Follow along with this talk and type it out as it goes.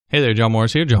Hey there, John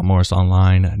Morris here,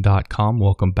 johnmorrisonline.com.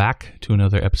 Welcome back to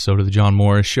another episode of the John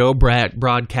Morris Show,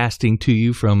 broadcasting to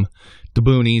you from the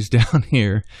boonies down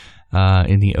here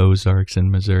in the Ozarks in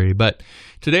Missouri. But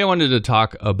today I wanted to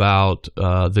talk about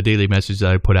the daily message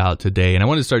that I put out today, and I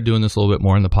want to start doing this a little bit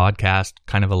more in the podcast,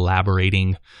 kind of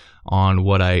elaborating on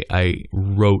what I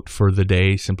wrote for the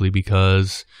day, simply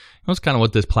because that's kind of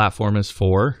what this platform is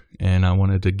for, and I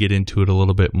wanted to get into it a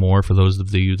little bit more for those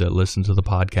of you that listen to the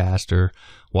podcast or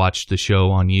watch the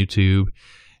show on YouTube.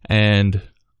 And,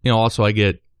 also I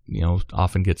get,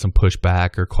 often get some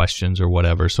pushback or questions or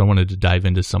whatever, so I wanted to dive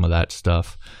into some of that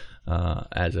stuff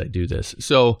as I do this.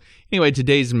 So anyway,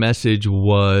 today's message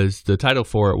the title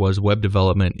for it was Web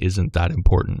Development Isn't That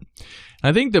Important.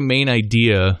 I think the main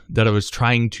idea that I was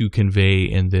trying to convey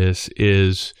in this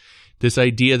is this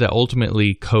idea that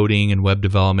ultimately coding and web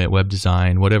development, web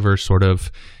design, whatever sort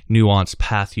of nuanced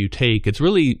path you take, it's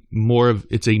really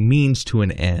it's a means to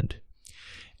an end.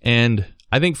 And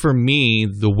I think for me,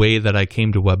 the way that I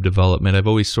came to web development, I've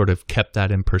always sort of kept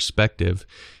that in perspective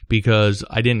because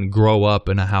I didn't grow up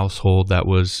in a household that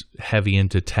was heavy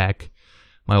into tech.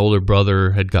 My older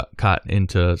brother had got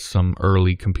into some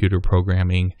early computer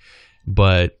programming,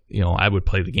 but, I would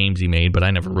play the games he made, but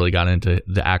I never really got into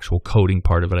the actual coding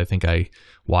part of it. I think I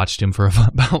watched him for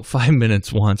about 5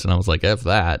 minutes once, and I was like, F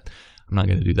that. I'm not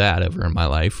going to do that ever in my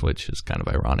life, which is kind of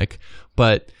ironic.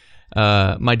 But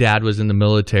my dad was in the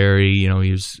military. He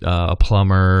was a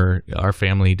plumber. Our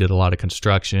family did a lot of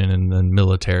construction and then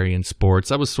military and sports.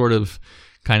 That was sort of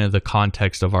kind of the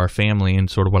context of our family and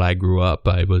sort of what I grew up.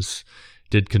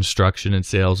 Did construction and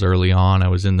sales early on. I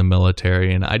was in the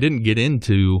military, and I didn't get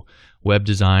into web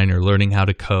design or learning how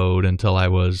to code until I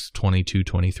was 22,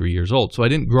 23 years old. So I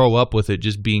didn't grow up with it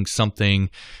just being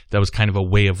something that was kind of a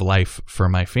way of life for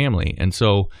my family. And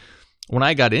so when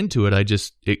I got into it, I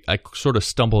sort of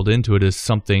stumbled into it as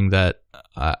something that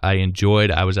I enjoyed.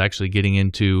 I was actually getting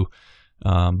into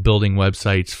building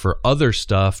websites for other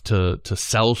stuff to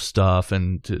sell stuff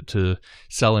and to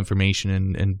sell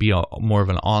information and be more of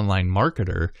an online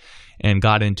marketer, and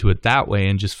got into it that way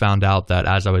and just found out that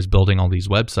as I was building all these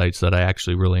websites that I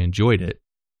actually really enjoyed it.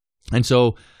 And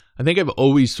so I think I've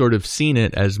always sort of seen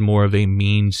it as more of a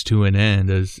means to an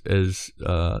end, as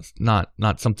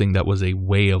not something that was a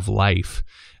way of life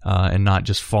and not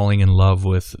just falling in love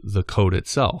with the code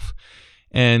itself.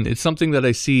 And it's something that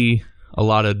I see a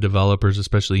lot of developers,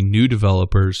 especially new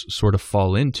developers, sort of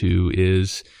fall into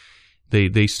is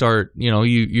they start,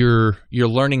 you're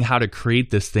learning how to create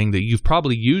this thing that you've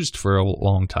probably used for a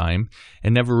long time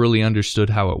and never really understood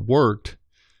how it worked.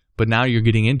 But now you're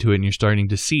getting into it and you're starting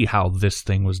to see how this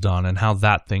thing was done and how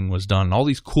that thing was done. And all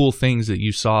these cool things that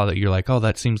you saw that you're like, oh,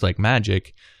 that seems like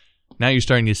magic. Now you're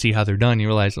starting to see how they're done. You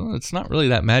realize, oh, it's not really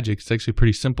that magic. It's actually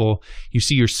pretty simple. You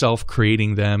see yourself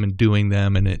creating them and doing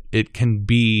them, and it can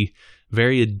be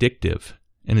very addictive,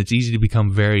 and it's easy to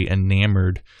become very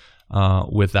enamored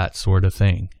with that sort of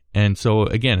thing. And so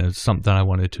again, it's something I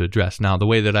wanted to address. Now, the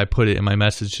way that I put it in my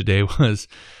message today was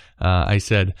I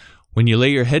said, when you lay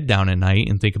your head down at night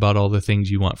and think about all the things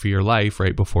you want for your life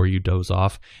right before you doze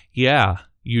off, yeah,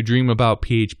 you dream about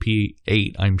PHP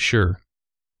 8, I'm sure.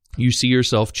 You see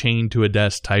yourself chained to a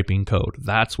desk typing code.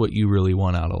 That's what you really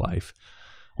want out of life.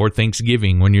 Or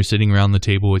Thanksgiving, when you're sitting around the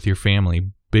table with your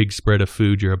family, big spread of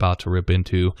food you're about to rip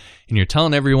into, and you're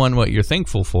telling everyone what you're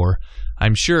thankful for.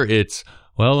 I'm sure it's,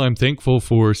 well, I'm thankful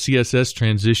for CSS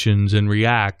transitions and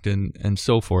React and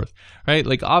so forth, right?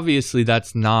 Like, obviously,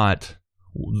 that's not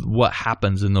what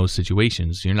happens in those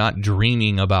situations. You're not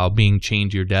dreaming about being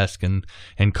chained to your desk and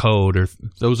code, or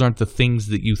those aren't the things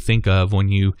that you think of when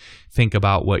you think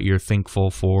about what you're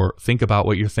thankful for. Think about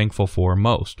what you're thankful for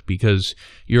most, because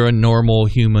you're a normal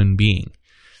human being.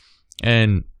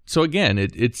 And so again,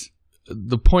 it's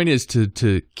the point is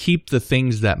to keep the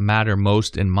things that matter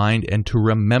most in mind and to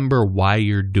remember why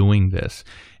you're doing this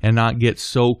and not get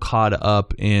so caught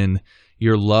up in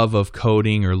your love of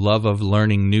coding or love of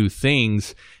learning new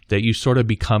things that you sort of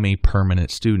become a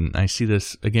permanent student. I see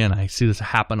this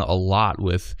happen a lot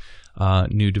with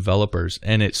new developers,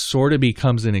 and it sort of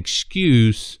becomes an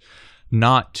excuse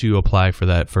not to apply for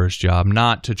that first job,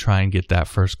 not to try and get that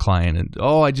first client. And,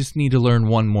 oh, I just need to learn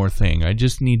one more thing. I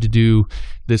just need to do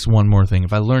this one more thing.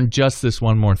 If I learn just this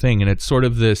one more thing, and it's sort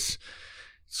of this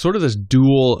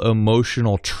dual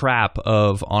emotional trap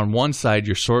of, on one side,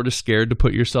 you're sort of scared to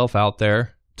put yourself out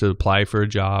there to apply for a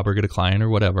job or get a client or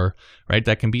whatever, right?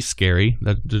 That can be scary,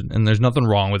 and there's nothing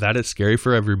wrong with that. It's scary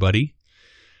for everybody.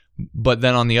 But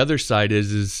then on the other side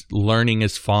is learning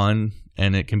is fun,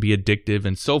 and it can be addictive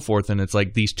and so forth. And it's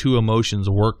like these two emotions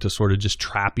work to sort of just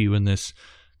trap you in this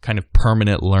kind of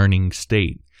permanent learning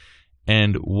state.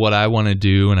 And what I want to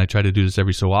do, and I try to do this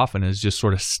every so often, is just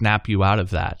sort of snap you out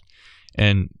of that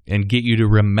and get you to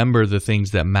remember the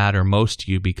things that matter most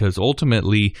to you, because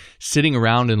ultimately sitting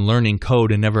around and learning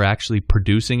code and never actually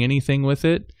producing anything with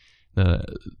it,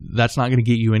 that's not going to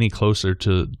get you any closer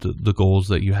to the goals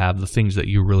that you have, the things that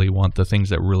you really want, the things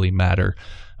that really matter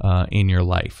in your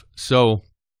life. So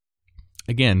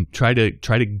again, try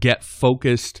to get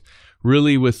focused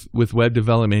really with web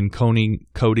development and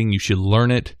coding. You should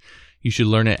learn it. You should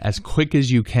learn it as quick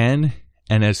as you can,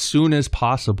 and as soon as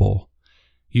possible,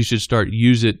 you should start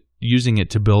using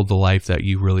it to build the life that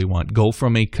you really want. Go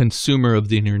from a consumer of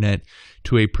the internet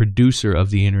to a producer of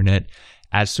the internet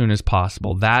as soon as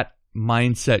possible. That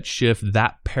mindset shift,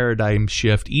 that paradigm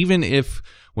shift, even if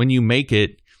when you make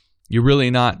it, you're really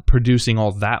not producing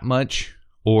all that much,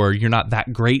 or you're not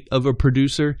that great of a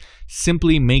producer,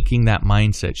 simply making that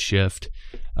mindset shift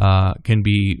can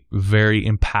be very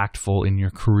impactful in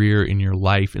your career, in your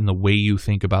life, in the way you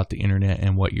think about the internet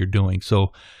and what you're doing.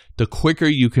 So the quicker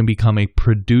you can become a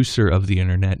producer of the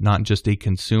internet, not just a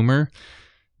consumer,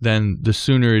 then the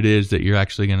sooner it is that you're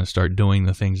actually going to start doing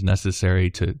the things necessary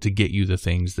to get you the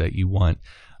things that you want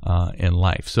in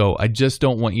life. So I just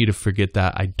don't want you to forget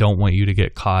that. I don't want you to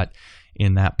get caught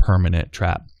in that permanent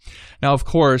trap. Now, of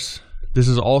course, this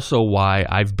is also why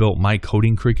I've built my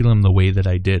coding curriculum the way that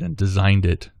I did and designed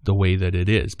it the way that it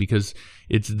is, because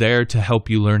it's there to help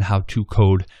you learn how to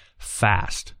code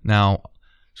fast. Now,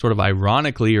 sort of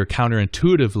ironically or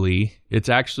counterintuitively, it's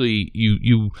actually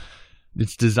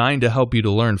it's designed to help you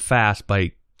to learn fast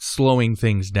by slowing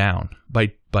things down,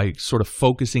 by sort of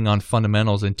focusing on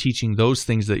fundamentals and teaching those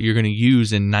things that you're going to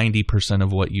use in 90%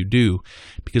 of what you do.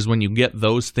 Because when you get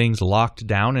those things locked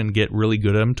down and get really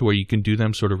good at them to where you can do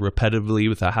them sort of repetitively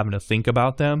without having to think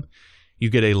about them,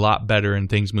 you get a lot better and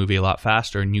things move a lot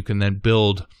faster, and you can then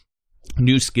build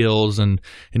new skills and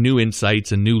new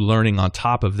insights and new learning on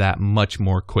top of that much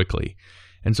more quickly.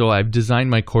 And so I've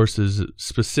designed my courses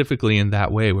specifically in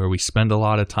that way, where we spend a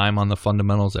lot of time on the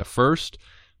fundamentals at first,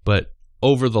 but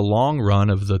over the long run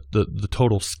of the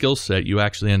total skill set, you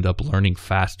actually end up learning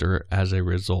faster as a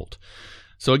result.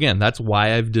 So again, that's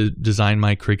why I've designed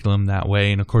my curriculum that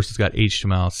way. And of course, it's got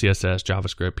HTML, CSS,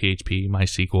 JavaScript, PHP,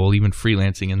 MySQL, even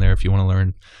freelancing in there if you want to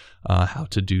learn how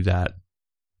to do that.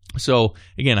 So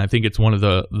again, I think it's one of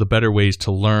the better ways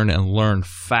to learn and learn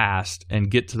fast and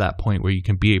get to that point where you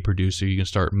can be a producer. You can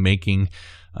start making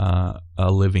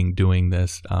a living doing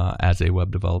this as a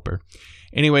web developer.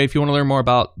 Anyway, if you want to learn more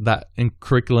about that in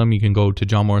curriculum, you can go to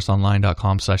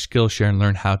johnmorrisonline.com/Skillshare and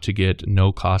learn how to get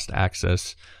no-cost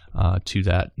access to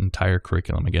that entire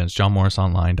curriculum. Again, it's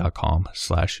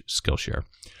johnmorrisonline.com/Skillshare.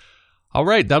 All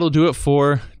right, that'll do it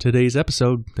for today's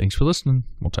episode. Thanks for listening.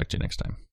 We'll talk to you next time.